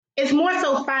it's more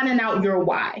so finding out your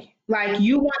why. Like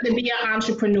you want to be an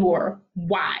entrepreneur.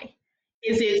 Why?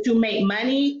 Is it to make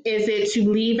money? Is it to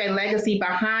leave a legacy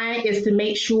behind? Is to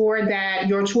make sure that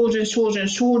your children's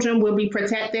children will be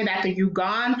protected after you're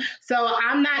gone? So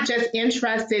I'm not just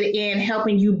interested in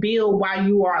helping you build while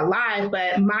you are alive,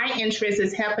 but my interest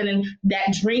is helping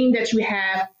that dream that you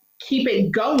have keep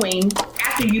it going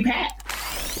after you pass.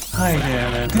 Hi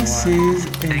there, This is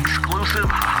exclusive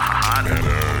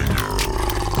hot.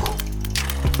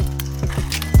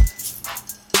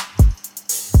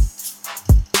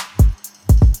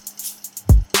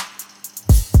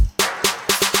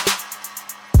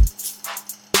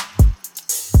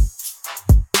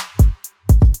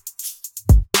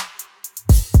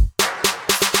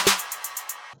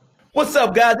 What's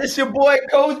up, guys? It's your boy,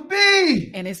 Coach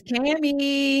B. And it's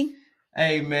Cammy.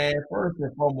 Hey, man, first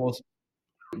and foremost,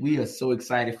 we are so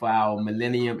excited for our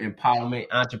Millennium Empowerment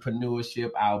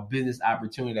Entrepreneurship, our business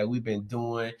opportunity that we've been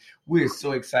doing. We're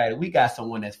so excited. We got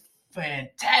someone that's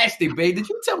fantastic, babe. Did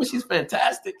you tell me she's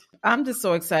fantastic? I'm just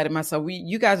so excited myself.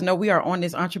 You guys know we are on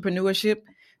this entrepreneurship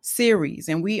series,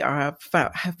 and we have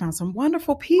found some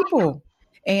wonderful people.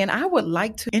 And I would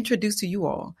like to introduce to you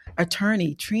all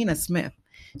attorney Trina Smith.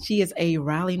 She is a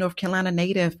Raleigh, North Carolina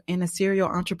native and a serial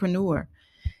entrepreneur.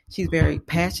 She's very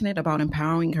passionate about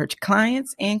empowering her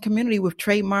clients and community with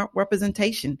trademark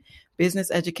representation, business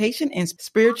education, and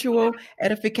spiritual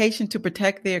edification to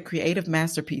protect their creative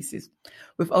masterpieces.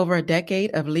 With over a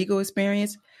decade of legal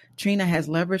experience, Trina has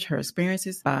leveraged her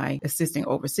experiences by assisting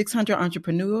over 600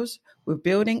 entrepreneurs with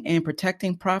building and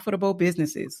protecting profitable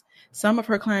businesses. Some of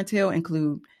her clientele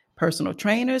include personal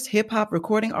trainers, hip-hop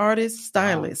recording artists,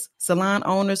 stylists, salon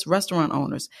owners, restaurant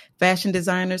owners, fashion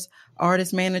designers,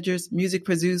 artist managers, music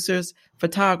producers,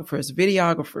 photographers,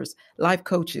 videographers, life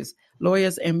coaches,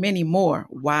 lawyers, and many more.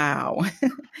 Wow.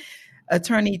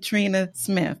 Attorney Trina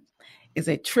Smith is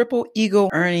a triple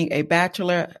eagle, earning a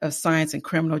Bachelor of Science in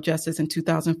Criminal Justice in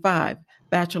 2005,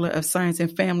 Bachelor of Science in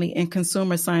Family and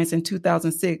Consumer Science in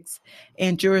 2006,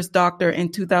 and Juris Doctor in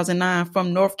 2009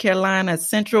 from North Carolina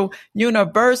Central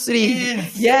University.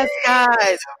 Yes,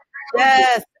 guys.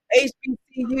 Yes,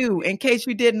 HBCU. In case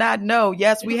you did not know,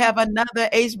 yes, we have another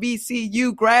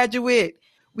HBCU graduate.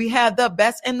 We have the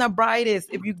best and the brightest.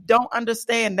 If you don't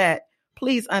understand that,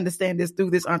 please understand this through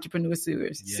this entrepreneur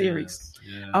series. Yes.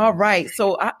 All right.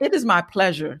 So it is my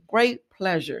pleasure, great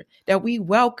pleasure, that we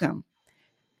welcome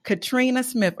Katrina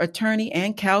Smith, attorney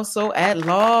and counsel at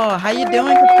law. How you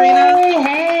doing, Katrina?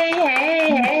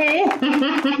 Hey.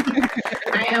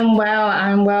 I'm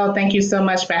well. Thank you so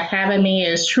much for having me.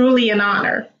 It's truly an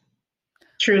honor.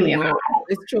 Truly an honor.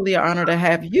 It's truly an honor to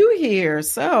have you here.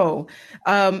 So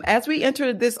as we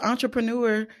enter this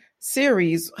entrepreneur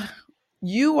series,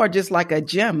 you are just like a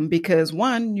gem because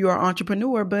one, you're an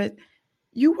entrepreneur, but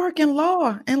you work in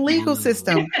law and legal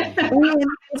system. And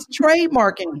it's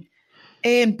trademarking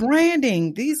and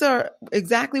branding. These are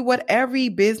exactly what every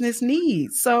business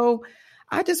needs. So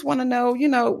I just want to know,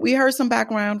 we heard some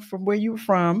background from where you're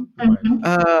from.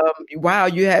 Mm-hmm. Wow,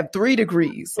 you have 3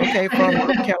 degrees, okay, from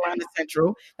North Carolina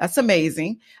Central. That's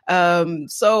amazing.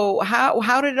 So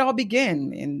how did it all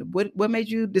begin? And what made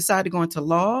you decide to go into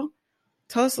law?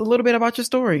 Tell us a little bit about your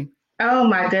story. Oh,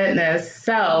 my goodness.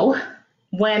 So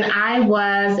when I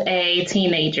was a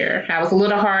teenager, I was a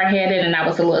little hard-headed and I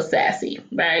was a little sassy,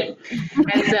 right?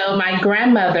 And so my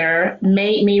grandmother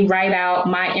made me write out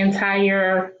my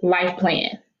entire life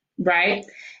plan, right?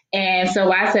 And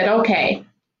so I said, okay,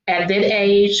 at this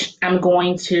age, I'm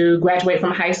going to graduate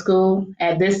from high school.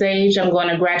 At this age, I'm going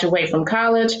to graduate from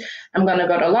college. I'm going to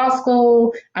go to law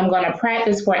school. I'm going to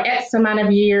practice for X amount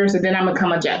of years, and then I'm going to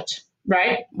become a judge,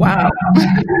 right? Wow.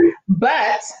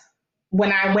 But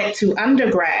when I went to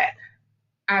undergrad,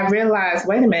 I realized,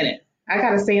 wait a minute, I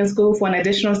got to stay in school for an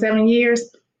additional 7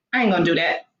 years. I ain't going to do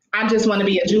that. I just want to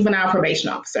be a juvenile probation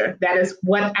officer. That is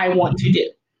what I want to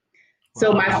do. Wow.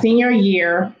 So my senior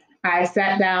year, I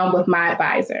sat down with my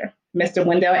advisor, Mr.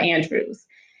 Wendell Andrews,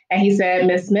 and he said,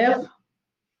 Ms. Smith,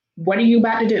 what are you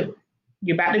about to do?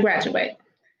 You're about to graduate.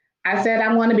 I said,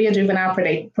 I want to be a juvenile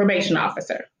probation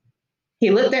officer.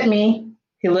 He looked at me.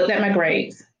 He looked at my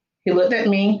grades. He looked at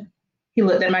me. He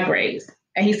looked at my grades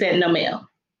and he said, no, ma'am.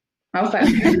 I was like,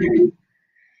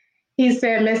 he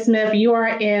said, Ms. Smith, you are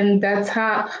in the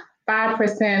top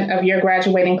 5% of your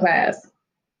graduating class.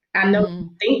 I know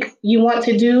you think you want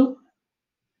to do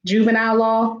juvenile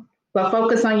law, but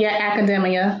focus on your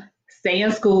academia, stay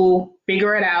in school,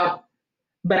 figure it out.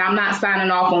 But I'm not signing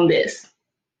off on this.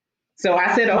 So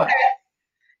I said, okay.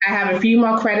 I have a few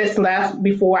more credits left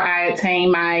before I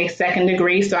attain my second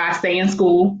degree. So I stay in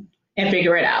school and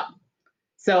figure it out.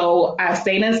 So I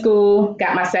stayed in school,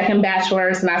 got my second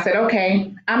bachelor's, and I said,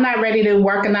 okay, I'm not ready to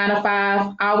work a 9 to 5.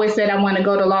 I always said I want to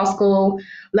go to law school.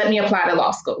 Let me apply to law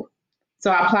school.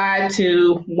 So I applied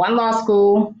to one law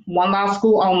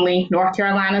school only, North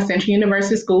Carolina Central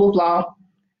University School of Law.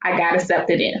 I got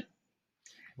accepted in.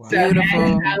 Wow. So Beautiful.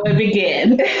 that's how it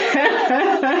began.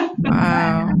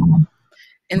 Wow.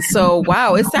 And so,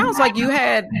 wow, it sounds like you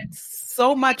had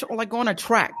so much like on a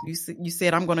track. You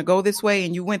said, I'm going to go this way,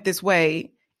 and you went this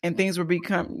way, and things were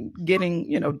getting,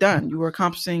 done. You were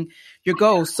accomplishing your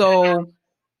goals. So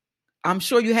I'm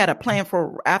sure you had a plan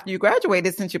for after you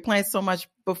graduated, since you planned so much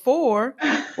before.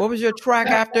 What was your track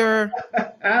after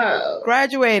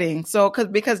graduating? So,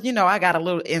 because I got a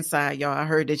little inside, y'all. I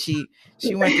heard that she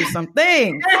went through some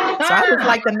things. So I just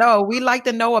like to know. We like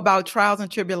to know about trials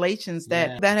and tribulations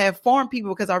that have formed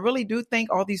people, because I really do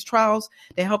think all these trials,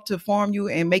 they help to form you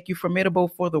and make you formidable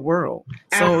for the world.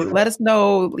 So let us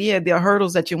know, the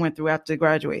hurdles that you went through after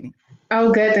graduating.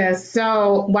 Oh, goodness.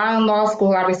 So while in law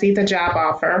school, I received a job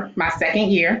offer my second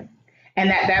year. And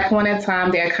at that point in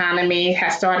time, the economy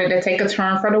has started to take a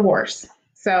turn for the worse.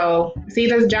 So see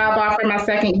this job offer my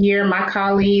second year, my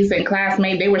colleagues and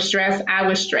classmates, they were stressed. I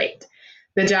was straight.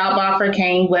 The job offer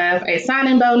came with a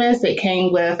signing bonus. It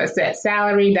came with a set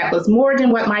salary that was more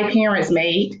than what my parents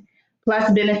made,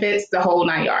 plus benefits, the whole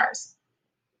 9 yards.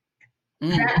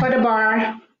 Sat for the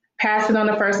bar, passed it on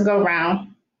the first go round.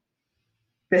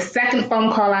 The second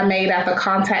phone call I made after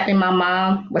contacting my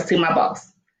mom was to my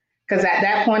boss. Because at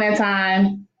that point in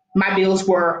time, my bills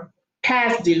were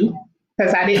past due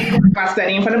because I didn't work by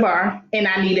studying for the bar, and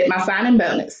I needed my signing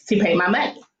bonus to pay my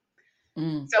money.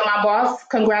 So my boss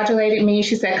congratulated me.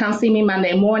 She said, come see me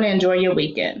Monday morning, enjoy your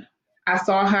weekend. I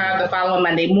saw her the following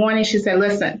Monday morning. She said,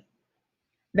 listen,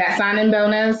 that signing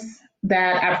bonus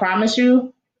that I promised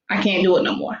you, I can't do it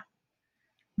no more.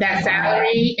 That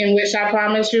salary in which I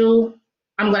promised you,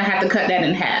 I'm going to have to cut that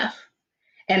in half.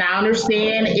 And I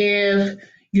understand if,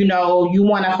 you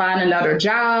want to find another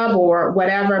job or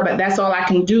whatever, but that's all I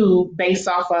can do based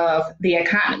off of the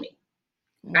economy.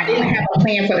 I didn't have a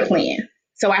plan for the plan.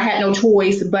 So I had no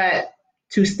choice but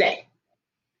to stay.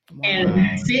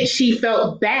 And since she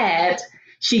felt bad,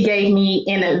 she gave me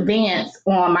an advance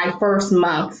on my first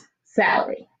month's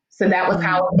salary. So that was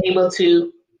how I was able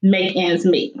to make ends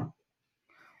meet.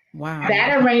 Wow.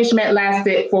 That arrangement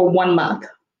lasted for 1 month,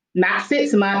 not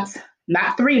 6 months,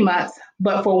 not 3 months,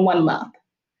 but for 1 month.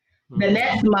 The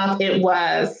next month it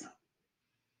was,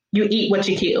 you eat what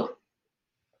you kill.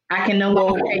 I can no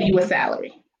longer pay you a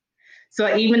salary.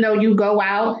 So even though you go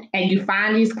out and you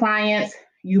find these clients,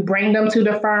 you bring them to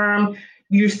the firm,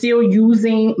 you're still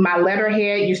using my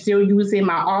letterhead, you're still using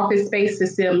my office space to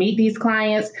still meet these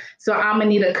clients. So I'm going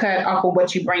to need a cut off of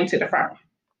what you bring to the firm.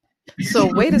 So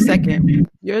wait a second.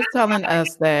 You're telling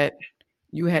us that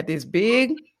you had this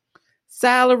big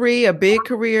salary, a big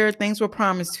career, things were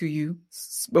promised to you.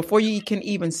 Before you can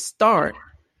even start,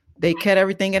 they cut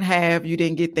everything in half. You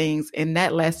didn't get things. And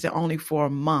that lasted only for a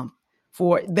month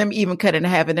for them even cut in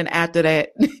half. And then after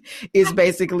that, it's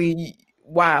basically,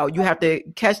 wow, you have to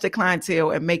catch the clientele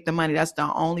and make the money. That's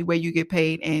the only way you get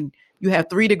paid. And you have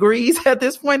 3 degrees at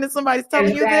this point and somebody's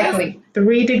telling you this? Exactly.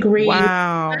 3 degrees.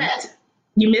 Wow. But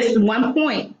you missed one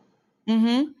point.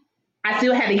 Mm-hmm. I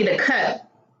still had to get a cut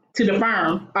to the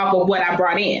firm off of what I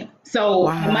brought in. So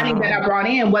the money that I brought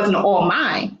in wasn't all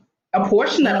mine. A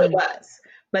portion of it was.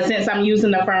 But since I'm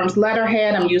using the firm's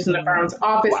letterhead, I'm using the firm's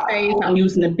office space, I'm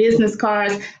using the business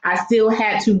cards, I still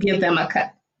had to give them a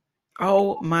cut.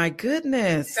 Oh, my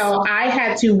goodness. So I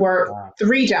had to work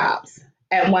 3 jobs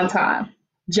at one time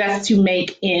just to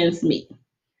make ends meet.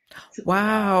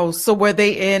 Wow. So were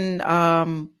they in,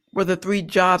 were the 3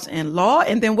 jobs in law?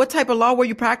 And then what type of law were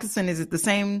you practicing? Is it the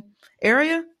same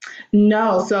area?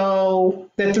 No.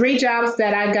 So the 3 jobs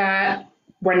that I got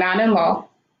were not in law.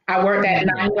 I worked at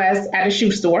 9 West at a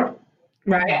shoe store,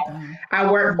 right?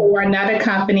 I worked for another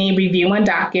company reviewing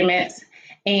documents,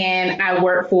 and I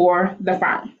worked for the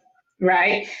firm,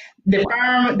 right? The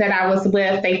firm that I was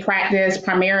with, they practiced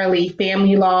primarily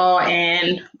family law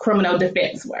and criminal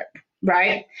defense work,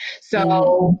 right?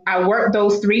 So I worked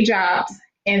those 3 jobs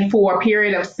and for a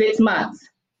period of 6 months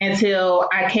until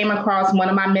I came across one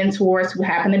of my mentors who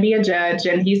happened to be a judge,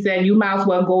 and he said, you might as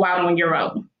well go out on your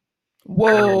own.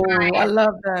 Whoa, I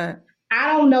love that.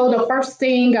 I don't know the first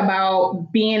thing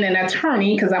about being an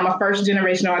attorney because I'm a first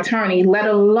generational attorney, let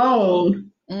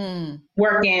alone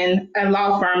work in a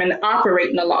law firm and operate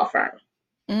in a law firm.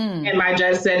 And my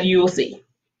judge said, you'll see.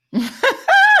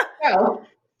 So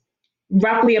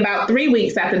roughly about 3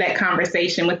 weeks after that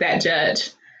conversation with that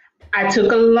judge, I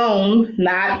took a loan,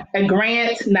 not a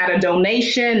grant, not a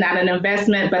donation, not an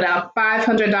investment, but a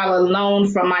 $500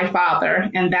 loan from my father.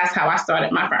 And that's how I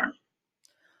started my firm.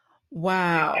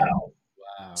 Wow. Wow.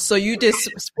 So you just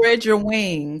spread your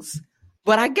wings.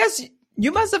 But I guess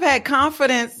you must have had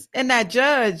confidence in that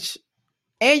judge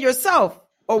and yourself.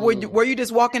 Or were you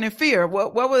just walking in fear?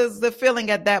 What was the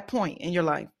feeling at that point in your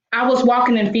life? I was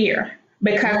walking in fear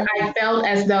because I felt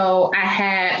as though I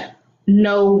had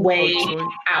no way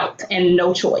out and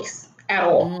no choice at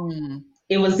all.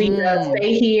 It was either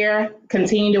stay here,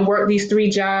 continue to work these 3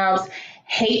 jobs,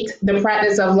 hate the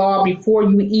practice of law before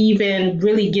you even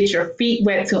really get your feet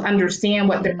wet to understand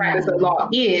what the practice of law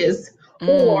is,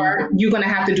 or you're going to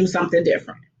have to do something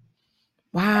different.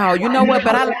 Wow. You know what?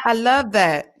 But I love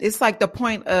that. It's like the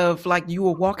point of like you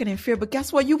were walking in fear, but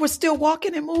guess what? You were still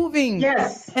walking and moving.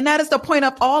 Yes. And that is the point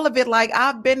of all of it. Like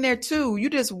I've been there too. You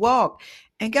just walk.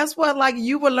 And guess what? Like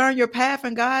you will learn your path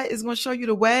and God is going to show you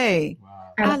the way.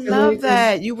 Wow. I love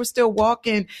that. You were still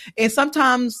walking. And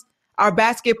sometimes our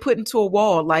backs get put into a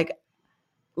wall. Like,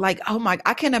 oh my,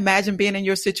 I can't imagine being in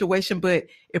your situation, but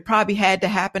it probably had to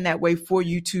happen that way for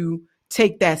you to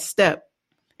take that step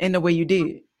in the way you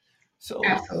did. So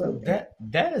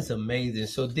that is amazing.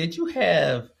 So did you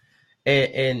have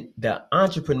and the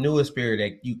entrepreneur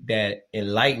spirit that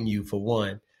enlightened you, for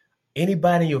one,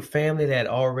 anybody in your family that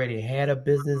already had a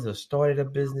business or started a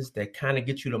business that kind of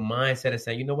gets you the mindset of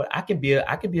saying, you know what, I can be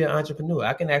an entrepreneur.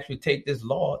 I can actually take this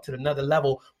law to another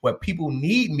level where people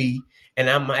need me and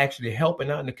I'm actually helping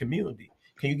out in the community.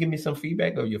 Can you give me some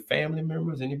feedback of your family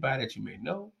members, anybody that you may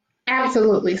know?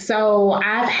 Absolutely. So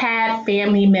I've had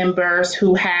family members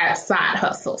who had side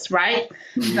hustles, right?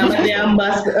 Some of them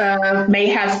may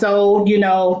have sold,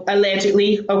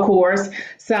 allegedly, of course,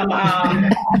 some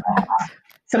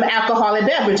alcoholic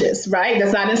beverages, right?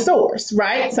 That's not in stores,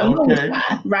 right? Some moonshine,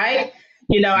 right?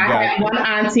 I had one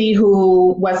auntie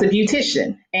who was a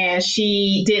beautician and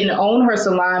she didn't own her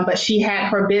salon, but she had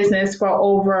her business for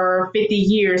over 50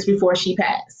 years before she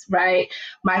passed, right?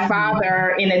 My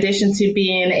father, in addition to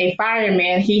being a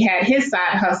fireman, he had his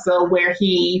side hustle where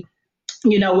he,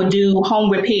 would do home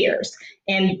repairs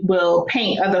and will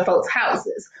paint other folks'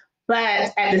 houses.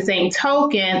 But at the same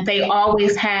token, they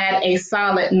always had a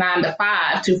solid 9 to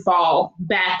 5 to fall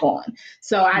back on.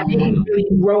 So I didn't really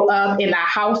grow up in a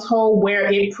household where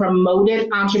it promoted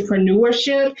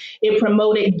entrepreneurship. It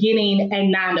promoted getting a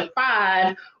 9 to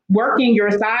 5, working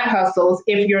your side hustles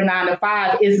if your 9 to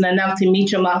 5 isn't enough to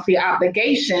meet your monthly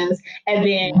obligations, and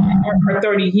then work for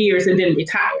 30 years and then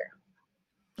retire.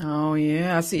 Oh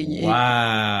yeah, I see.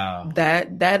 Wow.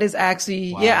 That is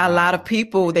actually, a lot of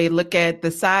people, they look at the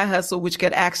side hustle, which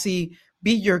could actually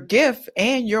be your gift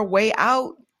and your way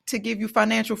out to give you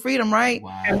financial freedom, right?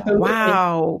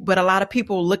 Wow. But a lot of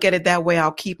people look at it that way.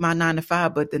 I'll keep my 9 to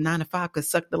 5, but the 9 to 5 could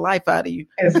suck the life out of you.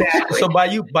 Exactly. So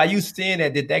by you saying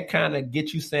that, did that kind of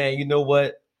get you saying, you know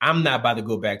what? I'm not about to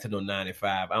go back to no 9 to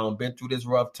 5. I don't been through this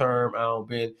rough term.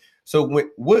 So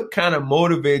what kind of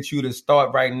motivates you to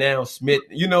start right now, Smith?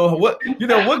 What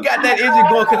got that engine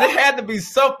going? Because it had to be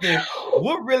something.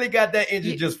 What really got that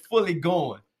engine just fully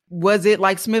going? Was it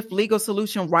like Smith Legal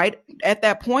Solution right at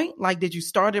that point? Like, did you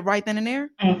start it right then and there?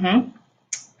 Mm-hmm.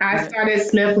 I started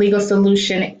Smith Legal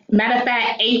Solution, matter of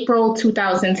fact, April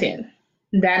 2010.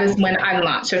 That is when I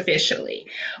launched officially.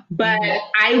 But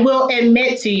I will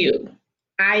admit to you,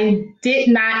 I did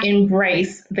not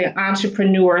embrace the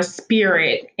entrepreneur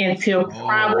spirit until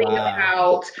probably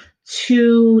about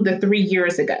 2 to 3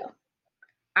 years ago.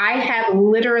 I have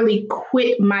literally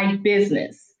quit my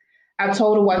business a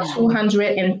total of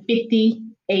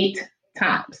 258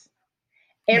 times.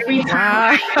 Every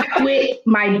time I quit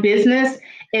my business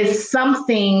is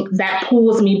something that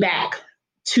pulls me back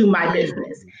to my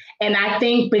business. And I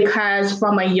think because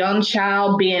from a young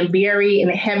child being very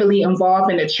and heavily involved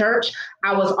in the church,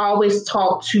 I was always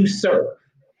taught to serve.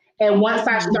 And once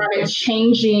I started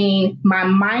changing my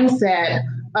mindset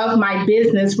of my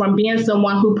business from being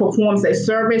someone who performs a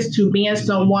service to being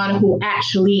someone who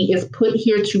actually is put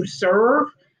here to serve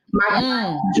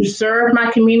my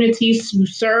communities, to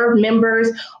serve members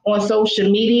on social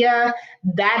media,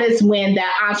 that is when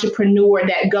that entrepreneur,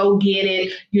 that go get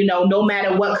it, no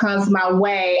matter what comes my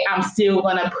way, I'm still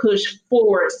going to push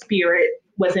forward spirit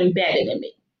was embedded in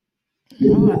me.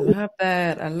 Oh,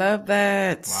 I love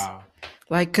that. Wow.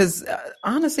 Like, because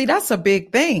honestly, that's a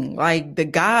big thing. Like the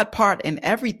God part and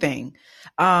everything.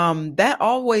 That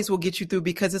always will get you through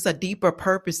because it's a deeper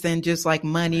purpose than just like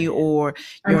money or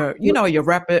your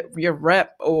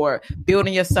rep or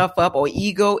building yourself up or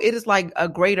ego. It is like a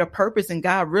greater purpose, and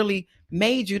God really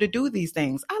made you to do these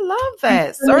things. I love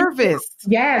that service.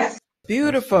 Yes.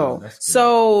 Beautiful. That's good.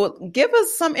 So give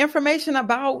us some information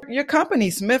about your company,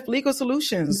 Smith Legal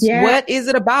Solutions. Yeah. What is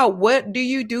it about? What do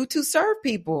you do to serve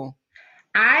people?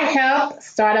 I help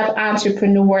startup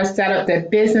entrepreneurs set up their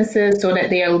businesses so that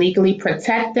they are legally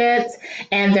protected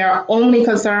and their only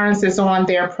concerns is on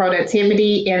their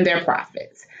productivity and their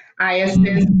profits. I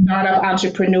assist startup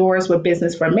entrepreneurs with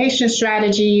business formation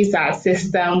strategies. I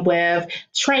assist them with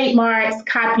trademarks,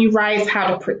 copyrights, how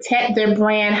to protect their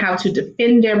brand, how to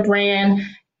defend their brand,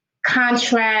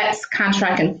 contracts,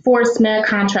 contract enforcement,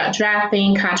 contract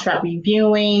drafting, contract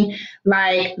reviewing.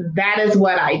 Like that is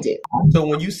what I do. So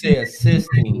when you say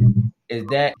assisting, is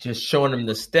that just showing them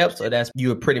the steps, or that's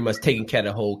you're pretty much taking care of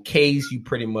the whole case? You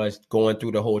pretty much going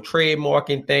through the whole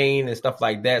trademarking thing and stuff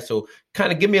like that. So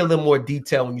kind of give me a little more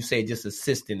detail when you say just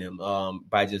assisting them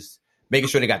by just making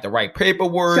sure they got the right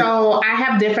paperwork. So I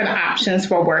have different options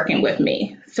for working with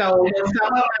me. So with some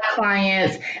of my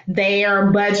clients,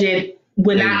 their budget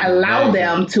would not allow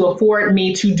them to afford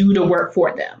me to do the work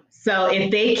for them. So if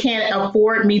they can't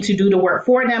afford me to do the work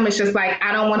for them, it's just like,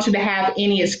 I don't want you to have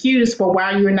any excuse for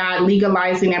why you're not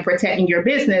legalizing and protecting your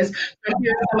business. So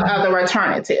here's some other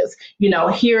alternatives.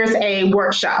 Here's a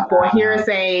workshop, or here's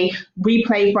a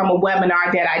replay from a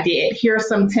webinar that I did. Here's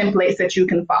some templates that you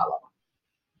can follow.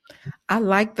 I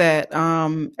like that,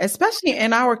 especially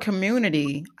in our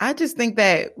community. I just think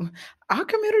that our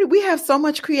community, we have so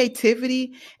much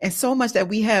creativity and so much that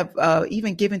we have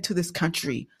even given to this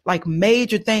country, like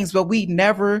major things, but we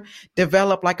never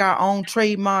develop like our own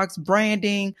trademarks,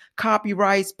 branding,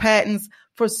 copyrights, patents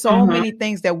for so many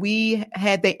things that we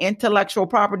had the intellectual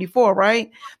property for,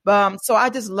 right? So I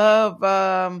just love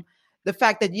the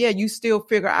fact that, you still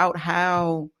figure out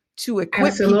how to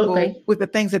equip people with the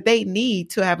things that they need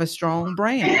to have a strong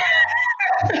brand.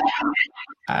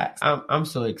 I'm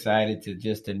so excited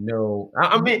to know.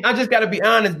 I mean, I just got to be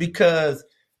honest, because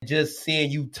just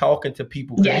seeing you talking to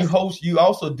people, you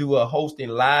also do a hosting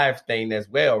live thing as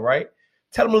well, right?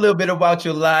 Tell them a little bit about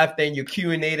your live thing, your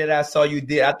Q&A that I saw you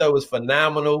did. I thought it was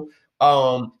phenomenal.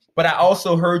 But I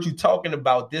also heard you talking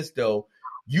about this though.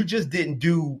 You just didn't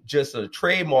do just a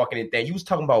trademarking thing. You was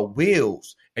talking about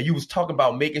wills. And you was talking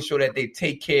about making sure that they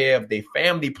take care of their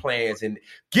family plans and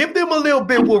give them a little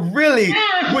bit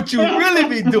what you really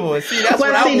be doing. See, that's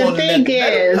what I want to let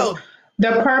them know.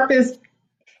 The purpose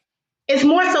is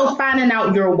more so finding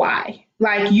out your why.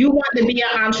 Like, you want to be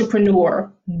an entrepreneur.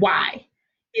 Why?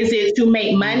 Is it to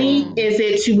make money? Is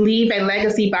it to leave a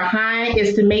legacy behind?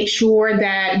 Is to make sure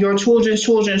that your children's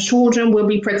children will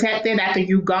be protected after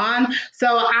you're gone?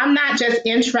 So I'm not just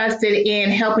interested in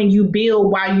helping you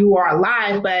build while you are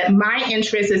alive, but my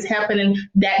interest is helping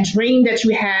that dream that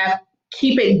you have,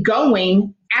 keep it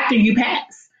going after you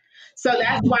pass. So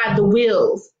that's why the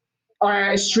wills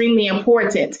are extremely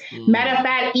important. Matter of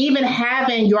fact, even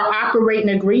having your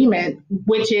operating agreement,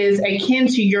 which is akin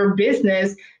to your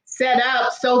business, set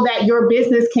up so that your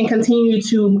business can continue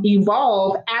to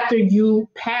evolve after you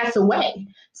pass away.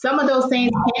 Some of those things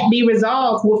can't be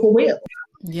resolved with a will.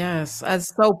 Yes,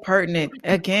 that's so pertinent.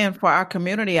 Again, for our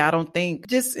community, I don't think,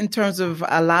 just in terms of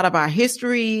a lot of our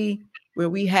history, where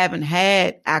we haven't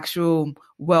had actual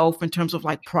wealth in terms of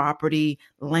like property,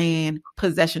 land,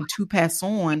 possession to pass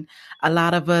on, a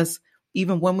lot of us,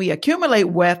 even when we accumulate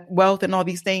wealth and all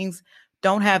these things,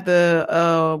 don't have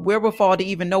the wherewithal to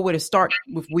even know where to start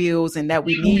with wills, and that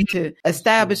we need to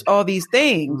establish all these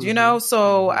things,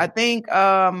 So I think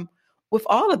with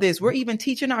all of this, we're even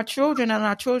teaching our children and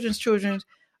our children's children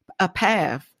a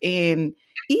path, and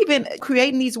even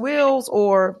creating these wills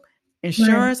or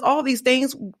insurance, all these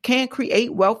things can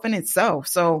create wealth in itself.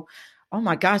 So, oh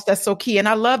my gosh, that's so key. And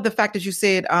I love the fact that you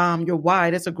said your why.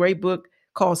 That's a great book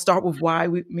called Start With Why.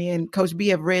 Me and Coach B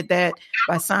have read that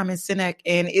by Simon Sinek.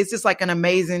 And it's just like an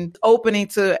amazing opening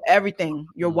to everything.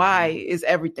 Your why is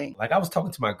everything. Like, I was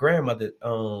talking to my grandmother,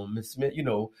 Miss Smith,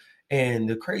 and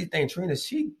the crazy thing, Trina,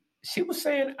 she was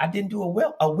saying, I didn't do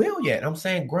a will yet. I'm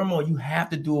saying, Grandma, you have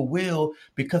to do a will,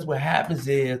 because what happens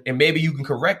is, and maybe you can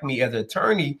correct me as an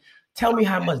attorney, tell me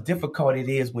how much difficult it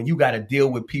is when you got to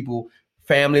deal with people,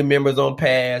 family members on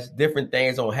pass, different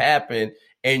things don't happen.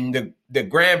 And the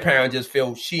grandparent just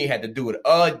felt she had to do it.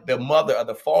 The mother or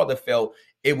the father felt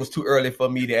it was too early for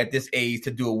me to, at this age,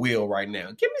 to do a will right now.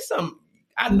 Give me some.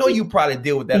 I know you probably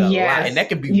deal with that a lot, and that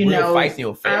can be real feisty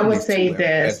on families. I would say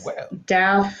this: as well.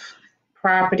 Death,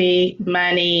 property,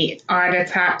 money are the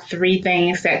top three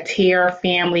things that tear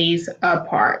families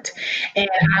apart. And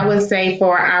I would say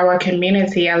for our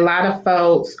community, a lot of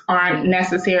folks aren't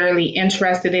necessarily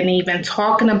interested in even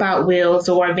talking about wills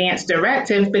or advance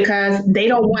directives, because they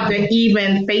don't want to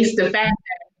even face the fact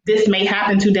that this may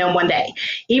happen to them one day.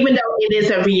 Even though it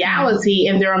is a reality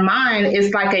in their mind,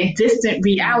 it's like a distant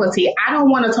reality. I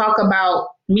don't want to talk about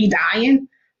me dying.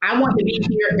 I want to be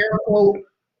here, air quote,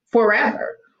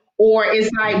 forever. Or it's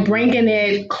like bringing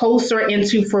it closer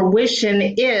into fruition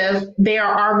if they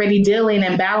are already dealing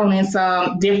and battling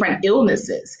some different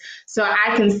illnesses. So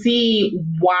I can see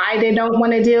why they don't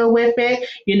want to deal with it.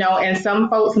 And some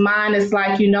folks' mind is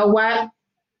like, you know what?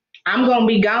 I'm going to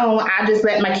be gone. I just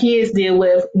let my kids deal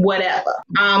with whatever.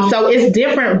 So it's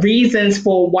different reasons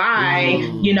for why,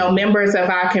 members of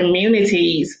our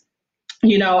communities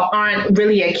aren't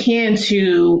really akin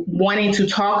to wanting to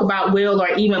talk about will or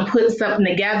even put something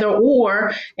together,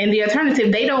 or in the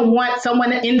alternative, they don't want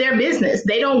someone in their business.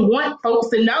 They don't want folks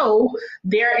to know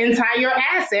their entire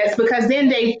assets because then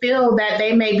they feel that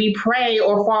they may be prey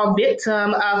or fall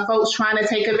victim of folks trying to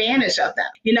take advantage of them.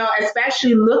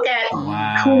 Especially look at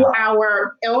who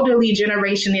our elderly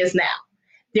generation is now.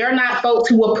 They're not folks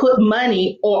who will put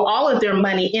money or all of their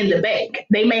money in the bank.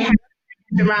 They may have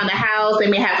around the house. They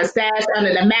may have a stash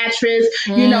under the mattress,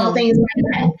 things like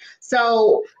that.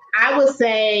 So I would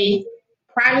say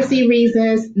privacy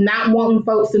reasons, not wanting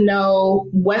folks to know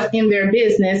what's in their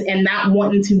business and not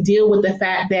wanting to deal with the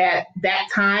fact that that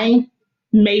time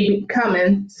may be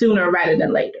coming sooner rather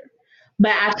than later.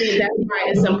 But I think that's why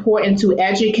it's important to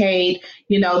educate,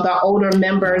 the older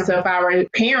members of our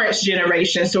parents'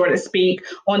 generation, so to speak,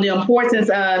 on the importance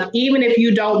of, even if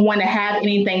you don't want to have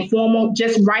anything formal,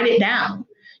 just write it down.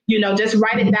 Just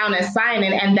write it down and sign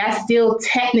it. And that's still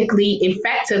technically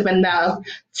effective enough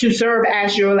to serve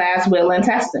as your last will and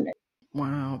testament.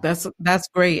 Wow, that's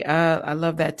great. I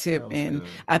love that tip, and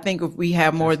I think if we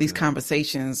have more of these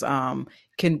conversations,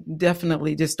 can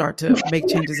definitely just start to make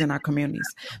changes in our communities.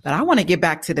 But I want to get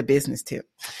back to the business tip.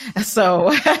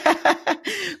 So,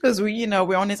 because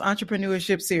we're on this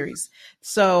entrepreneurship series.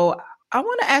 So I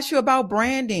want to ask you about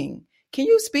branding. Can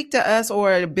you speak to us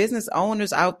or business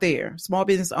owners out there, small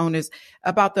business owners,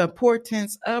 about the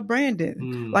importance of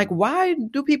branding? Like, why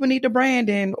do people need to brand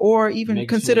or even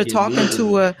consider talking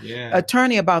to a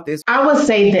attorney about this? I would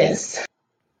say this: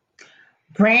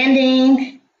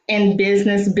 branding and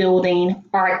business building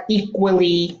are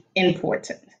equally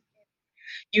important.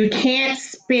 You can't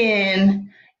spend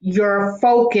your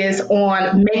focus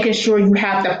on making sure you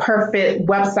have the perfect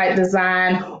website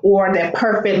design or the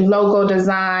perfect logo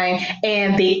design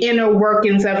and the inner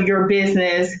workings of your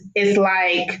business is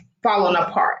like falling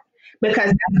apart,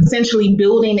 because that's essentially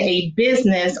building a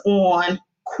business on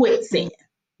quicksand,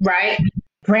 right?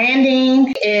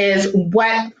 Branding is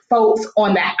what folks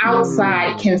on the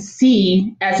outside can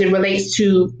see as it relates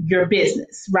to your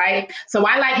business, right? So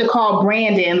I like to call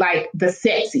branding like the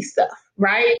sexy stuff,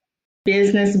 right?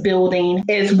 Business building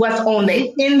is what's on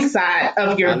the inside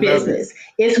of your business.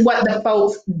 It's what the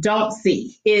folks don't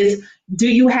see. Is, do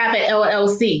you have an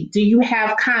LLC? Do you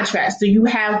have contracts? Do you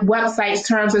have websites,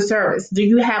 terms of service? Do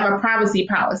you have a privacy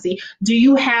policy? Do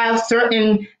you have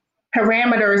certain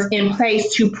parameters in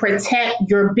place to protect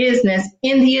your business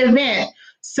in the event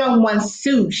someone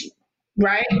sues you?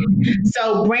 Right?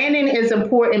 So branding is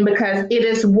important because it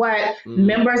is what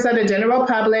members of the general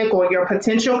public or your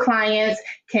potential clients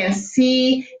can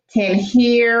see, can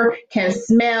hear, can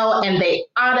smell, and they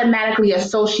automatically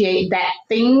associate that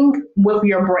thing with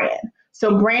your brand.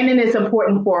 So branding is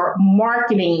important for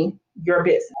marketing your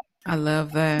business. I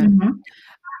love that.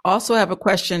 Also have a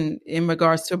question in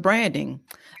regards to branding.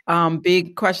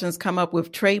 Big questions come up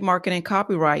with trademarking and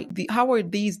copyright. How are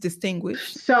these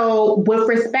distinguished? So with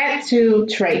respect to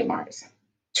trademarks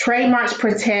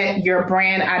protect your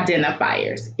brand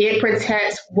identifiers. It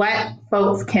protects what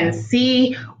folks can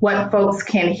see, what folks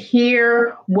can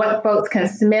hear, what folks can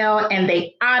smell, and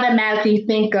they automatically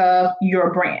think of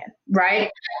your brand, right?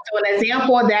 So an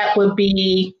example of that would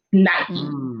be Nike,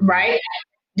 right?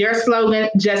 Their slogan,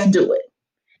 just do it.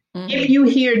 If you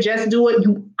hear just do it,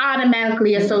 you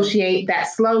automatically associate that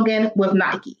slogan with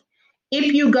Nike.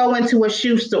 If you go into a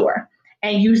shoe store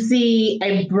and you see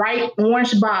a bright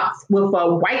orange box with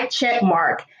a white check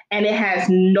mark and it has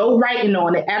no writing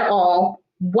on it at all,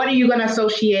 what are you going to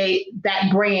associate that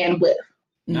brand with?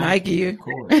 Nike, of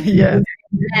course. Yes.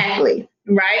 Exactly.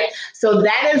 Right? So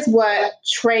that is what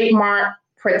trademark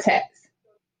protects.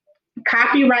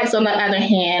 Copyrights, on the other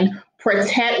hand,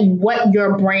 protect what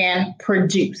your brand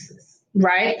produces,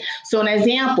 right? So an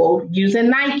example, using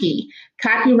Nike,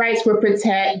 copyrights will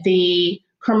protect the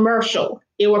commercial.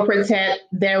 It will protect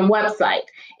their website.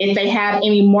 If they have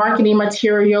any marketing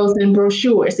materials and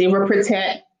brochures, it will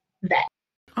protect that.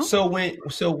 Oh. So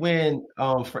when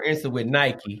for instance with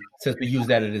Nike, since we use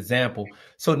that as an example,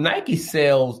 so Nike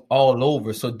sells all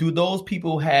over. So do those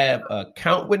people have a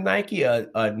account with Nike, or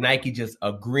Nike just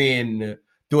agreeing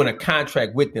doing a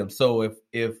contract with them? So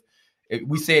if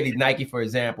we say the Nike, for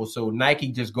example, so Nike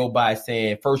just go by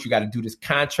saying first you got to do this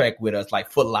contract with us,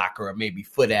 like Foot Locker or maybe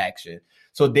Foot Action.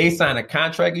 So they sign a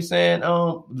contract. You saying,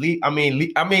 let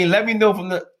me know from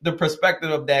the perspective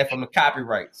of that from the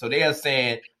copyright. So they are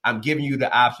saying, I'm giving you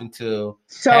the option to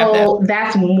have that. So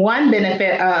that's one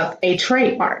benefit of a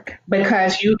trademark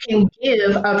because you can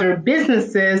give other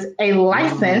businesses a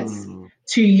license Mm,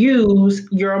 to use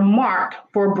your mark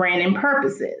for branding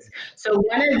purposes. So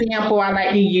one example I like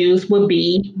to use would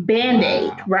be Band-Aid,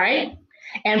 wow. right?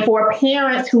 And for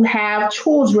parents who have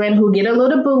children who get a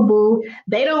little boo-boo,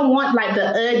 they don't want like the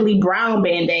ugly brown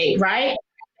Band-Aid, right?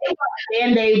 They want a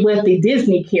Band-Aid with the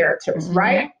Disney characters, Hmm.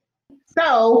 right?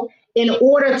 So, in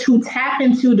order to tap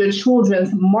into the children's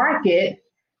market,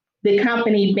 the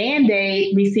company Band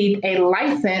Aid received a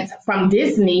license from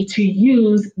Disney to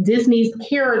use Disney's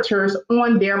characters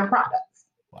on their products.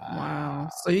 Wow. Wow.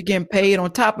 So you're getting paid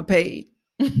on top of paid.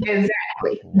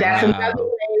 Exactly. That's another Wow.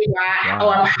 way why or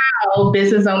Wow. how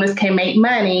business owners can make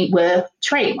money with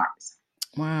trademarks.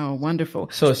 Wow, wonderful.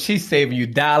 So she's saving you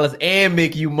dollars and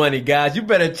making you money, guys. You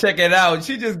better check it out.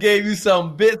 She just gave you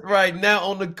some bits right now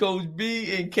on the Coach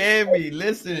B and Cammy.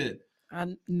 Listen.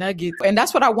 Nuggets. And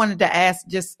that's what I wanted to ask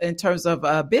just in terms of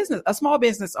a small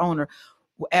business owner.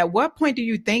 At what point do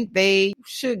you think they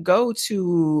should go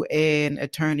to an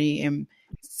attorney and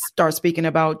start speaking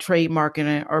about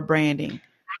trademarking or branding?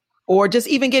 Or just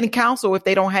even getting counsel if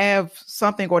they don't have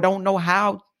something or don't know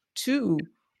how to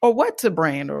or what to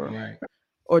brand Right.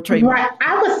 or trademark. Right.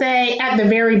 I would say at the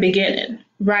very beginning,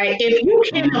 right? If you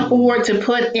can Mm, afford to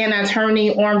put an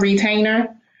attorney on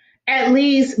retainer, at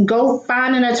least go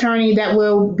find an attorney that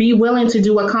will be willing to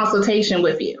do a consultation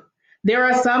with you. There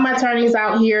are some attorneys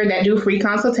out here that do free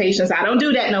consultations. I don't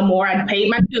do that no more. I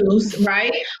paid my dues,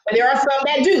 right? But there are some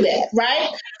that do that, right?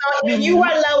 So if you Hmm.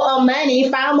 are low on money,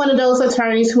 find one of those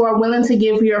attorneys who are willing to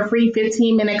give you a free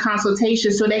 15-minute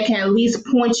consultation so they can at least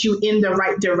point you in the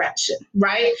right direction,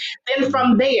 right? Then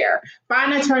from mm. there,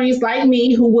 find attorneys like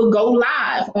me who will go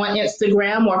live on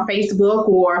Instagram or Facebook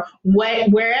or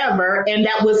wherever, and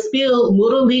that will spill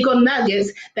little legal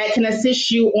nuggets that can assist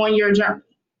you on your journey.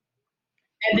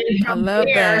 And then I from love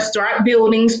there, that. start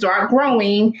building, start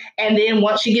growing, and then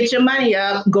once you get your money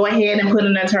up, go ahead and put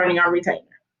an attorney on retainer.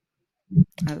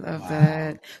 I love Wow.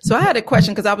 that. So I had a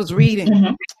question because I was reading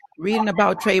Mhm,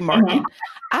 about mhm. trademarking.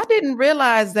 I didn't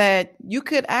realize that you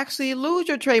could actually lose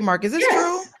your trademark. Is this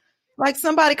true? Yes. Like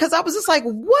somebody, because I was just like,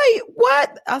 wait,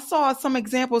 what? I saw some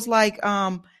examples like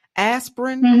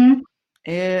aspirin, Mhm,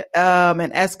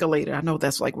 an escalator. I know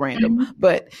that's like random, mhm,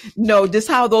 but no, just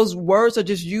how those words are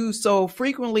just used so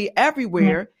frequently mhm.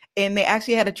 everywhere. And they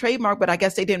actually had a trademark, but I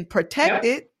guess they didn't protect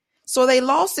Yep. it. So they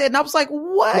lost it. And I was like,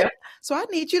 what? Yep. So I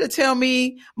need you to tell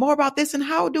me more about this and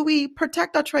how do we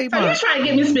protect our So you're trademark? trying to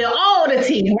get me to spill Mm. all the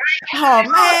tea, right? Oh All the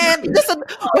man, tea. All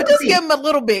well, the just tea. give him a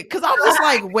little bit because I was just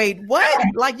like, wait, what?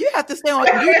 Like you have to stay on.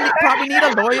 Probably need a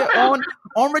lawyer on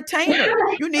retainer.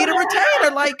 You need a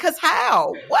retainer, like, cause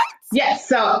how? What? Yes.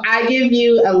 So I give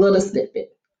you a little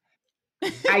snippet.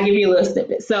 I give you a little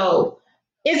snippet. So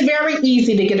it's very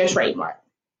easy to get a trademark.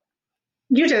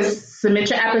 You just submit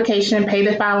your application, pay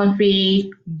the filing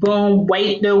fee, boom,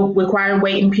 wait the required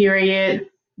waiting period,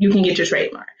 you can get your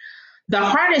trademark. The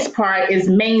hardest part is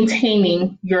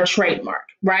maintaining your trademark,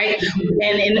 right?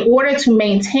 And in order to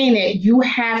maintain it, you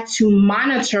have to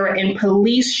monitor and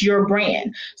police your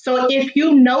brand. So if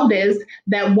you notice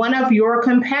that one of your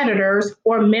competitors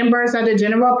or members of the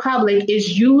general public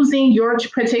is using your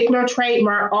particular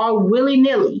trademark all willy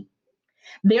nilly,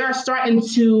 they are starting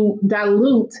to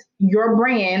dilute your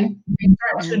brand, they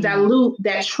start to Mm, dilute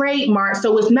that trademark.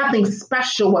 So it's nothing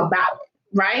special about it,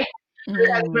 right?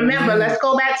 Because remember, yeah. let's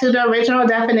go back to the original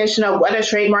definition of what a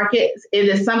trademark is. It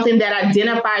is something that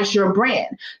identifies your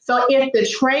brand. So if the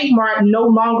trademark no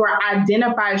longer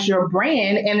identifies your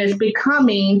brand and is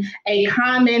becoming a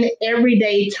common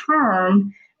everyday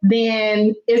term,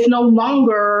 then it's no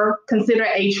longer considered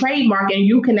a trademark and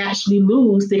you can actually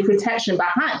lose the protection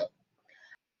behind it.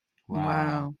 Wow.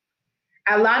 Wow.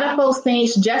 A lot of folks think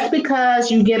just because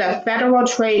you get a federal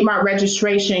trademark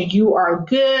registration, you are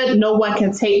good. No one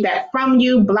can take that from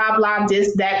you, blah, blah,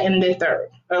 this, that, and the third.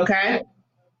 Okay.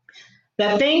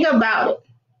 The thing about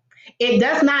it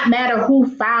does not matter who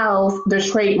files the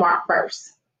trademark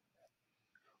first.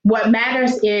 What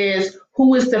matters is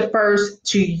who is the first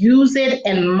to use it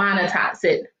and monetize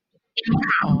it in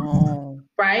commerce, Oh.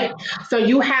 right? So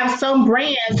you have some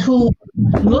brands who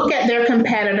look at their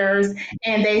competitors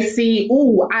and they see,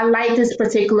 ooh, I like this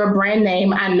particular brand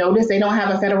name. I notice they don't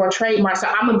have a federal trademark, so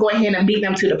I'm gonna go ahead and beat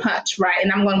them to the punch, right?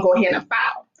 And I'm gonna go ahead and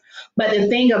file. But the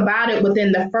thing about it,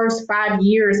 within the first 5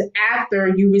 years after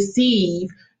you receive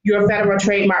your federal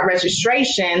trademark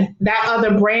registration, that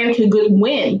other brand could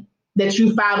win that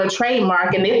you filed a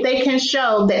trademark. And if they can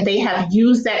show that they have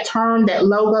used that term, that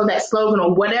logo, that slogan,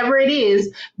 or whatever it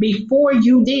is before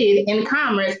you did in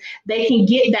commerce, they can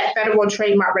get that federal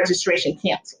trademark registration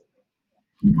canceled.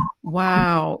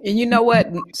 Wow. And you know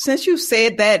what? Since you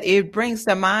said that, it brings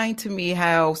to mind to me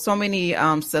how so many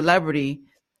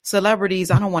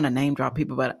celebrities, I don't want to name drop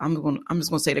people, but I'm just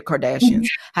going to say the Kardashians,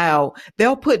 how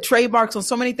they'll put trademarks on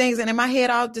so many things. And in my head,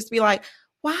 I'll just be like,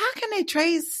 well, how can they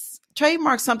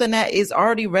trademark something that is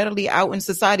already readily out in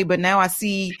society? But now I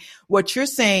see what you're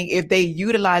saying. If they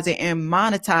utilize it and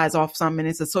monetize off something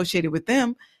that's associated with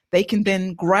them, they can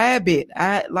then grab it.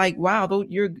 Wow,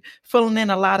 you're filling in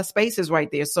a lot of spaces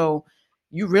right there. So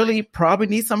you really probably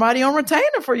need somebody on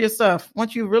retainer for your stuff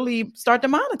once you really start to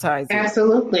monetize it.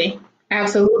 Absolutely.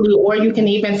 Absolutely. Or you can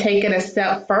even take it a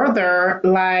step further.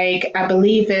 Like, I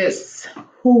believe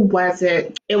who was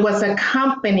it? It was a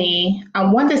company. I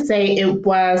want to say it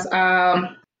was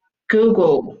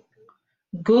Google.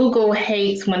 Google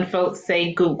hates when folks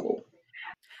say Google.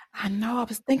 I know. I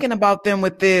was thinking about them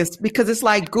with this because it's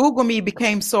like Google Me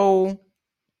became so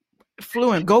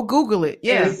fluent. Go Google it.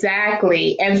 Yeah,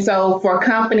 exactly. And so for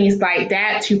companies like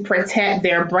that to protect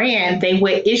their brand, they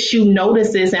would issue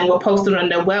notices and would post it on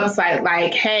their website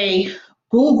like, hey,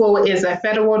 Google is a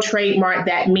federal trademark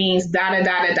that means da da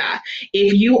da da da.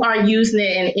 If you are using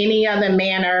it in any other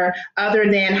manner other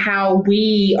than how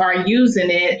we are using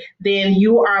it, then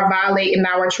you are violating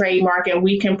our trademark and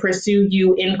we can pursue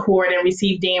you in court and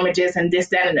receive damages and this,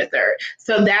 that, and the third.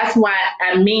 So that's what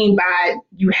I mean by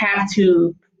you have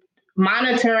to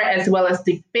monitor as well as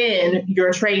defend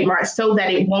your trademark so that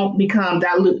it won't become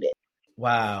diluted.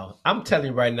 Wow. I'm telling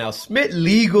you right now, Smith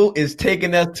Legal is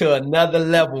taking us to another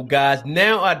level, guys.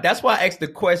 Now, that's why I asked the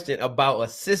question about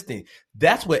assisting.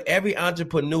 That's what every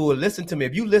entrepreneur, listen to me.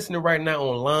 If you listening right now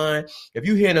online, if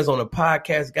you hearing us on a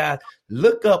podcast, guys,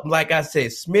 look up, like I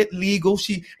said, Smith Legal.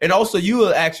 And also you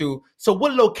will actually, so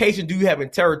what location do you have in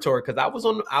territory? Because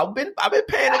I've been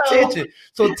paying attention.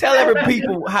 So tell every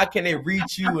people, how can they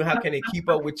reach you and how can they keep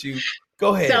up with you?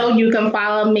 Go ahead. So you can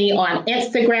follow me on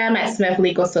Instagram at Smith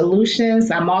Legal Solutions.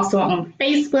 I'm also on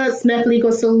Facebook, Smith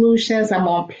Legal Solutions. I'm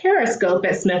on Periscope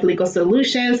at Smith Legal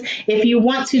Solutions. If you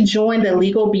want to join the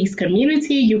Legal Beast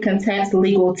community, you can text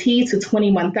Legal T to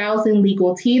 21,000,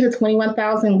 Legal T to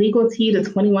 21,000, Legal T to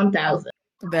 21,000.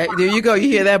 There you go. You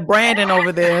hear that branding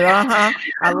over there. Uh-huh.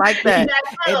 I like that.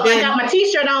 And then, I got my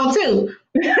t-shirt on too.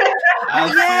 Yeah.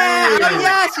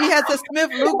 She has the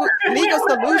Smith Legal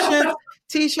Solutions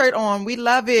t-shirt on. We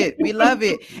love it.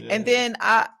 Yeah. And then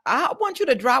I want you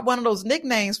to drop one of those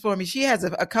nicknames for me. She has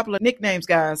a couple of nicknames,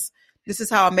 guys. This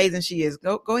is how amazing she is.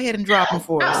 Go ahead and drop them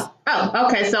for us. Oh,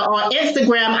 okay. So on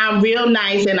Instagram, I'm real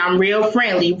nice and I'm real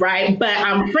friendly, right? But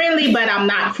I'm friendly, but I'm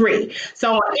not free.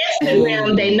 So on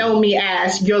Instagram, they know me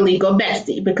as your legal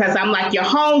bestie because I'm like your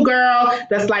homegirl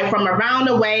that's like from around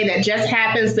the way that just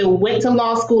happens to went to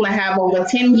law school and have over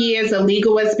 10 years of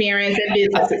legal experience and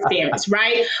business experience,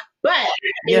 right? But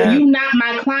if you not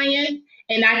my client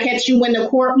and I catch you in the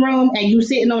courtroom and you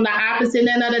sitting on the opposite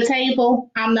end of the table,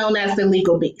 I'm known as the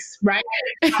legal beast, right?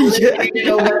 I've litigated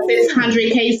over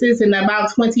 600 cases in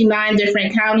about 29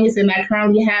 different counties, and I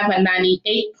currently have a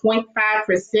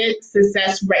 98.5%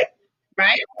 success rate,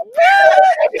 right?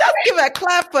 Just give a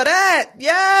clap for that.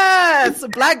 Yes.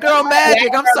 Black girl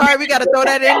magic. I'm sorry. We got to throw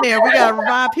that in there. We got to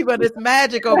remind people of this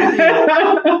magic over here.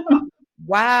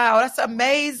 Wow. That's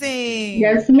amazing.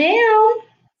 Yes, ma'am.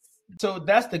 So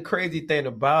that's the crazy thing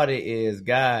about it is,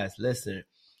 guys, listen,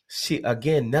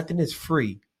 nothing is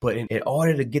free, but in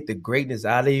order to get the greatness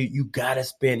out of you, you got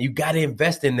to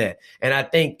invest in that. And I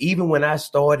think even when I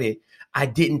started, I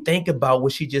didn't think about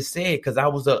what she just said because I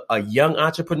was a young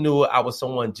entrepreneur. I was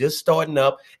someone just starting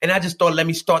up and I just thought, let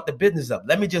me start the business up.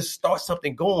 Let me just start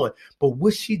something going. But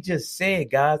what she just said,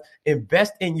 guys,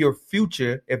 invest in your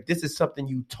future if this is something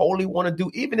you totally want to do,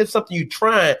 even if something you're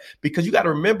trying, because you got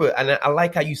to remember, and I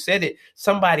like how you said it,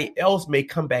 somebody else may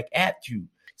come back at you.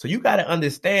 So you got to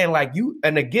understand,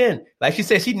 and again, like she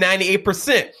said, she's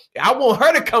 98%. I want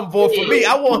her to come vote for me.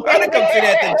 I want her to come sit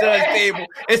at the judge table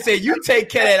and say, you take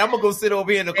care of that. I'm going to go sit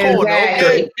over here in the corner.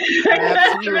 Exactly. Okay.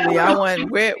 Absolutely. I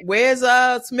want, where's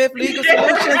Smith Legal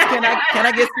Solutions? Can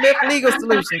I get Smith Legal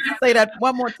Solutions? Say that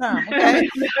one more time. Okay.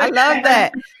 I love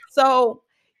that. So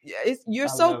you're I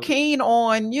so love it. keen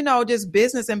on, just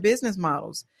business and business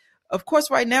models. Of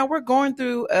course, right now we're going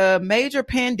through a major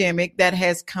pandemic that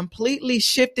has completely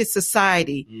shifted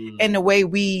society and the way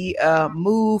we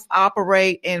move,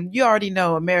 operate. And you already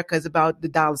know America is about the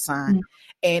dollar sign,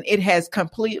 and it has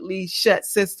completely shut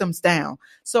systems down.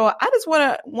 So I just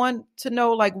want to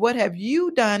know, like, what have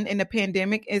you done in the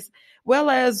pandemic, as well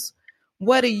as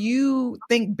what do you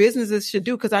think businesses should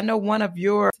do? Because I know one of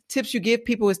your tips you give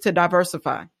people is to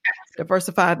diversify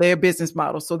their business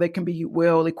model so they can be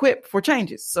well equipped for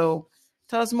changes. So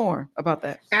tell us more about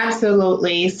that.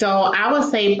 Absolutely. So I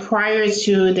would say prior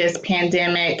to this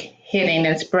pandemic hitting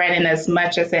and spreading as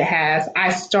much as it has, I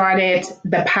started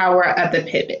the power of the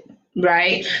pivot,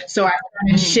 right? So I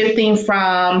started shifting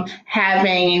from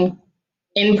having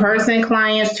in-person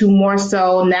clients to more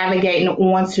so navigating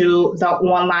onto the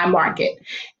online market.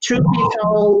 Truth be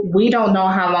told, we don't know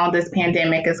how long this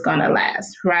pandemic is going to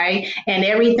last, right? And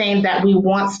everything that we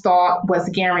once thought was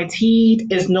guaranteed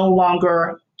is no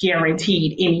longer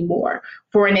guaranteed anymore.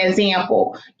 For an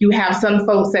example, you have some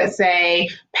folks that say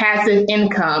passive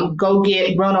income, go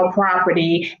get rental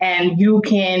property and you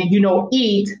can,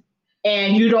 eat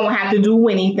and you don't have to do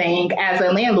anything as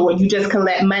a landlord. You just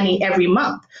collect money every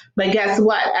month. But guess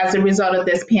what? As a result of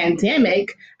this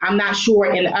pandemic, I'm not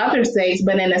sure in other states,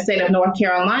 but in the state of North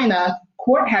Carolina,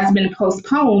 court has been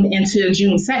postponed until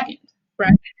June 2nd,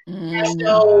 right? And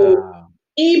so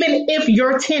even if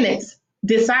your tenants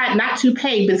decide not to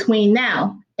pay between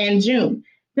now and June,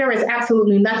 there is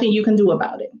absolutely nothing you can do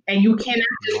about it. And you cannot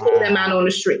just put them out on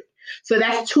the street. So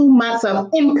that's 2 months of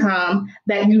income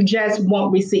that you just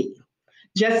won't receive.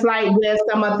 Just like with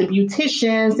some of the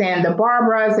beauticians and the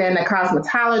barbers and the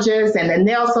cosmetologists and the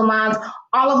nail salons,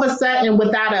 all of a sudden,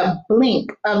 without a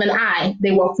blink of an eye,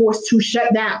 they were forced to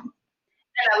shut down.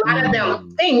 And a lot of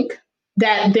them think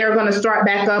that they're going to start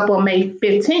back up on May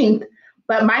 15th.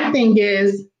 But my thing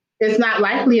is, it's not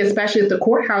likely, especially if the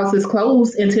courthouse is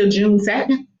closed until June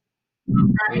 2nd.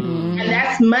 Right? And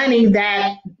that's money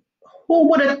that who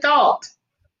would have thought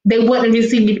they wouldn't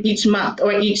receive each month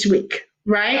or each week,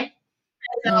 right?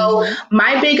 So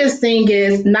my biggest thing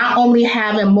is not only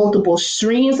having multiple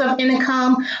streams of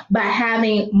income, but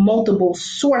having multiple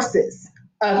sources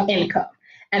of income.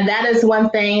 And that is one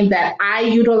thing that I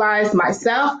utilize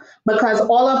myself because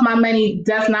all of my money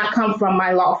does not come from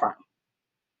my law firm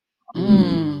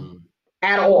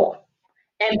at all.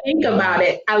 And think about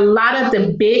it, a lot of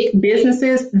the big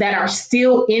businesses that are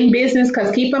still in business,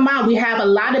 because keep in mind, we have a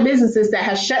lot of businesses that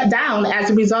have shut down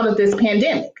as a result of this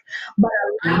pandemic. But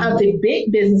a lot of the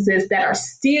big businesses that are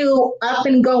still up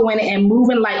and going and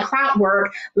moving like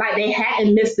clockwork, like they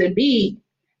hadn't missed a beat,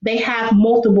 they have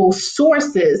multiple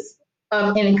sources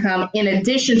of income in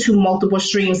addition to multiple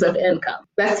streams of income.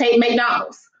 Let's take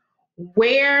McDonald's.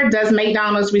 Where does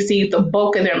McDonald's receive the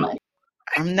bulk of their money?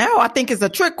 Now I think it's a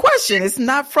trick question. It's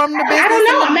not from the business. I don't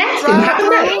know. I'm asking.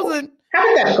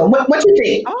 Hypothetical. What you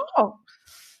think?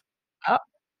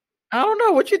 I don't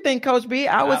know. What you think, Coach B?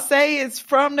 I would say it's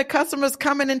from the customers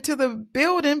coming into the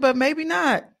building, but maybe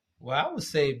not. Well, I would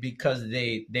say because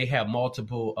they have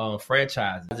multiple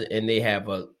franchises and they have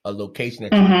a location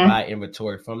that you can buy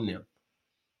inventory from them.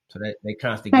 So that they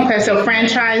constantly Okay, so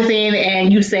franchising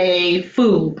and you say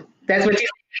food. That's what you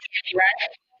say, right?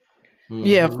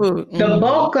 Yeah, food. The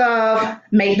bulk of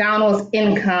McDonald's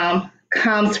income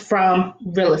comes from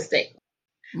real estate.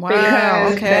 Wow,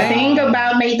 because the thing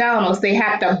about McDonald's, they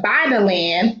have to buy the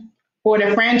land for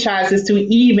the franchises to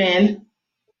even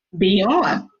be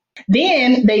on.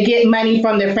 Then they get money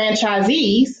from the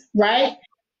franchisees, right?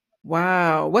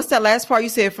 Wow. What's that last part you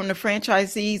said, from the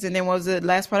franchisees? And then what was the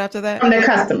last part after that? From the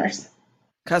customers.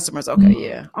 Customers. Okay.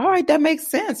 Yeah. All right. That makes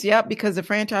sense. Yep. Because the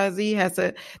franchisee has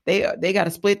to, they got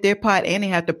to split their pot and they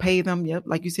have to pay them. Yep.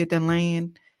 Like you said, the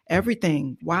land,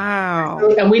 everything. Wow.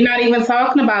 And we're not even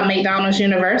talking about McDonald's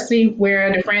University,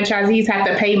 where the franchisees have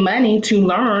to pay money to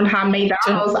learn how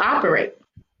McDonald's operate.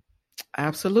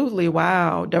 Absolutely.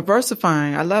 Wow.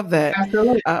 Diversifying. I love that.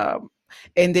 Absolutely.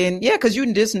 And then, because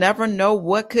you just never know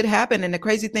what could happen. And the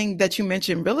crazy thing that you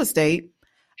mentioned, real estate,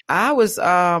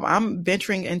 I'm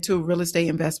venturing into real estate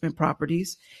investment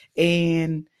properties,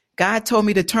 and God told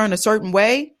me to turn a certain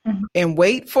way and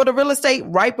wait for the real estate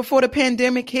right before the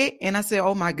pandemic hit. And I said,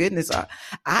 oh my goodness, I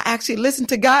actually listened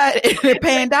to God and it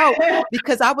panned out,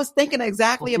 because I was thinking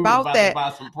exactly about that,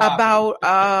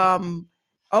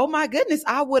 oh my goodness,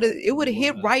 it would have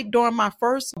hit right during my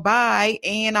first buy,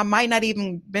 and I might not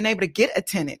even been able to get a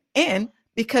tenant in,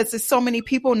 because there's so many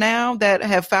people now that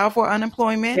have filed for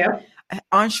unemployment. Yep.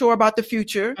 Unsure about the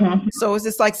future. So it's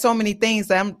just like so many things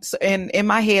that in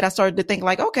my head, I started to think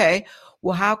like, okay,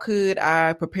 well, how could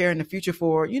I prepare in the future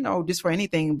for, just for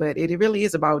anything, but it really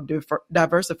is about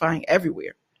diversifying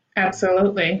everywhere.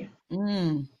 Absolutely.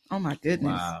 Oh my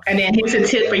goodness. Wow. And then here's a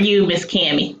tip for you, Miss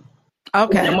Cammie.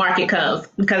 Okay. When the market comes,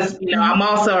 because I'm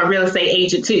also a real estate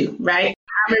agent too, right?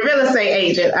 I'm a real estate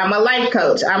agent. I'm a life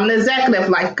coach. I'm an executive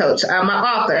life coach. I'm an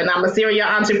author, and I'm a serial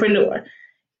entrepreneur.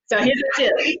 So here's a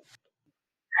tip.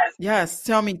 Yes,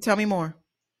 tell me more.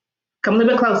 Come a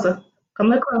little bit closer.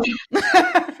 Come a little closer.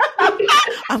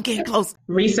 I'm getting close.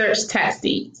 Research tax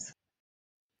deeds.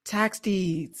 Tax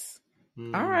deeds.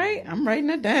 All right, I'm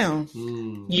writing it down.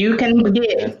 You can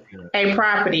get a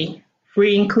property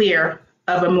free and clear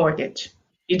of a mortgage.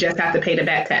 You just have to pay the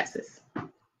back taxes.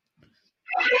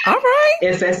 All right.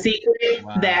 It's a secret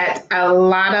that a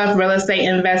lot of real estate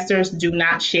investors do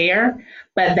not share,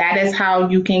 but that is how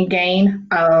you can gain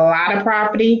a lot of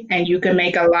property and you can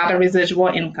make a lot of residual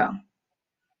income.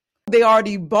 They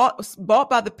already bought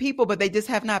by the people, but they just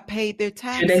have not paid their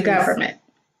taxes. To the government.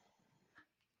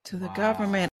 To the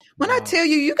government. When I tell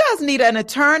you, you guys need an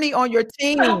attorney on your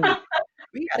team.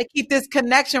 We got to keep this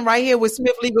connection right here with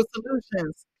Smith Legal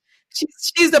Solutions.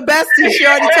 She's the bestie. She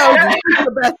already told you. She's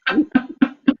the bestie.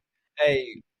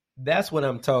 Hey, that's what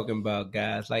I'm talking about,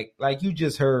 guys. Like you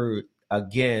just heard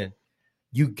again,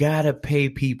 you gotta pay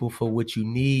people for what you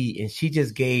need. And she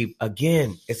just gave,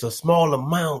 again, it's a small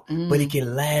amount, but it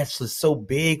can last for so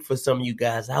big for some of you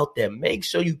guys out there. Make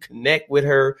sure you connect with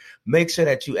her. Make sure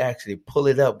that you actually pull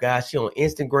it up, guys. She on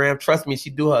Instagram. Trust me, she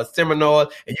do her seminars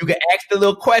and you can ask the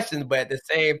little questions, but at the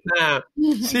same time,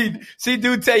 she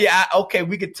do tell you, okay,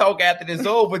 we can talk after this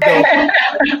over though.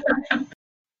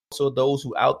 So those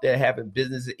who out there having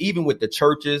businesses, even with the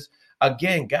churches,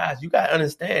 again, guys, you got to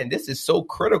understand this is so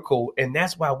critical. And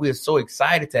that's why we're so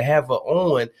excited to have her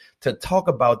on to talk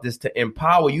about this, to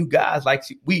empower you guys. Like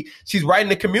she's right in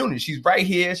the community. She's right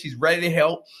here. She's ready to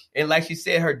help. And like she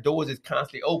said, her doors is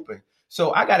constantly open.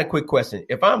 So I got a quick question.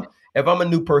 If I'm a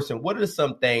new person, what are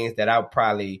some things that I'll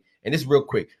probably, and this is real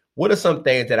quick, what are some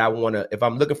things that I want to, if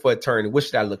I'm looking for an attorney, what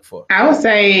should I look for? I would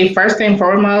say first and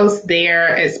foremost,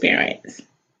 their experience.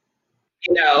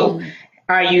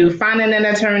 Are you finding an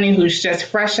attorney who's just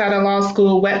fresh out of law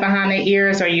school, wet behind their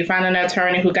ears? Or are you finding an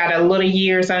attorney who got a little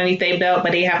years underneath their belt,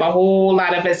 but they have a whole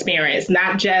lot of experience,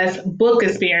 not just book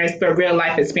experience, but real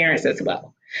life experience as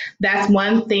well? That's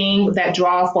one thing that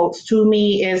draws folks to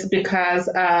me is because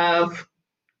of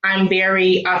I'm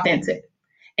very authentic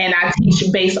and I teach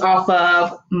based off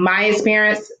of my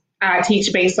experience. I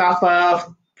teach based off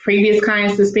of previous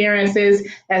clients' experiences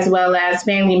as well as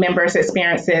family members'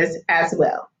 experiences as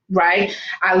well. Right?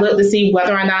 I look to see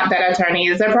whether or not that attorney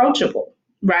is approachable.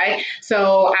 Right?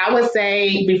 So I would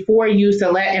say before you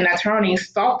select an attorney,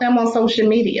 stalk them on social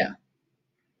media.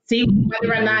 See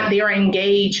whether or not they're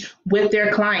engaged with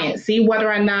their clients. See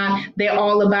whether or not they're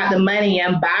all about the money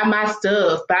and buy my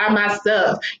stuff.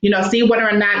 See whether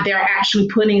or not they're actually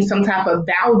putting some type of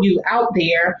value out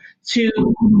there to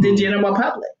the general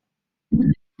public.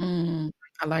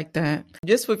 I like that.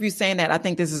 Just with you saying that, I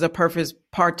think this is a perfect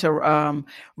part to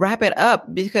wrap it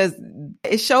up because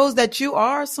it shows that you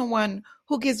are someone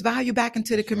who gives value back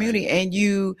into the community and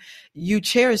you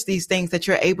cherish these things that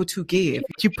you're able to give.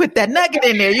 You put that nugget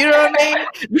in there. You know what I mean?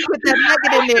 You put that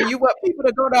nugget in there. You want people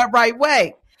to go that right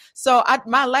way. So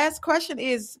my last question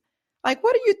is, like,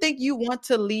 what do you think you want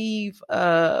to leave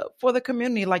for the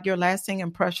community, like your lasting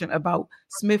impression about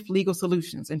Smith Legal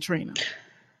Solutions and Trina?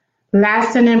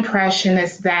 Lasting impression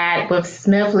is that with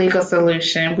Smith Legal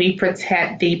Solution, we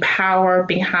protect the power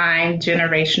behind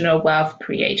generational wealth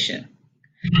creation.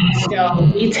 So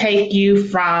we take you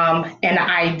from an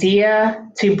idea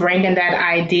to bringing that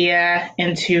idea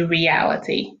into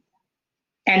reality.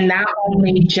 And not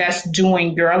only just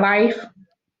doing your life,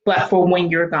 but for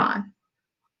when you're gone.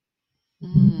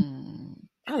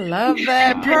 I love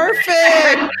that.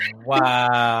 Perfect.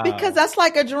 Wow. Because that's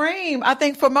like a dream. I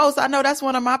think for most, I know that's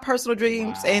one of my personal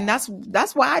dreams. Wow. And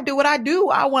that's why I do what I do.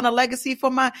 I want a legacy for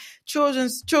my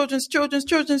children's children.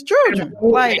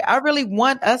 Like, I really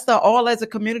want us to all as a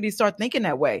community start thinking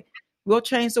that way. We'll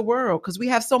change the world because we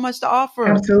have so much to offer.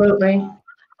 Absolutely.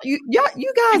 You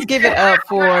guys give it up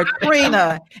for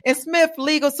Trina and Smith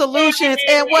Legal Solutions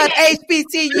and what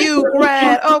HBCU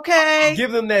grad, okay?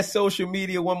 Give them that social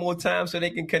media one more time so they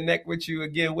can connect with you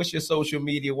again. What's your social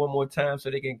media one more time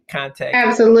so they can contact you?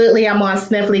 Absolutely. I'm on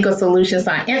Smith Legal Solutions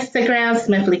on Instagram,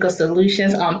 Smith Legal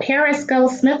Solutions on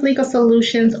Periscope, Smith Legal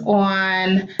Solutions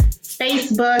on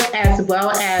Facebook as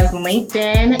well as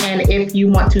LinkedIn. And if you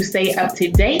want to stay up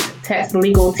to date, text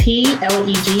Legal T,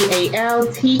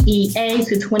 LEGALTEA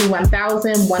to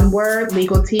 21,000. One word,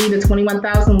 Legal T to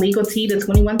 21,000, Legal T to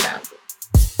 21,000.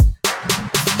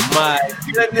 My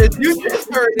goodness, you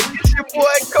just heard it. It's your boy,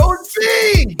 Coach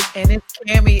B. And it's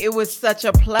Cammie. It was such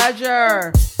a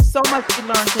pleasure. So much we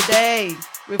learned today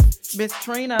with Miss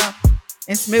Trina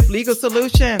and Smith Legal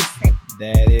Solutions.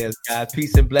 That is, guys.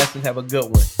 Peace and blessings. Have a good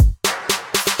one.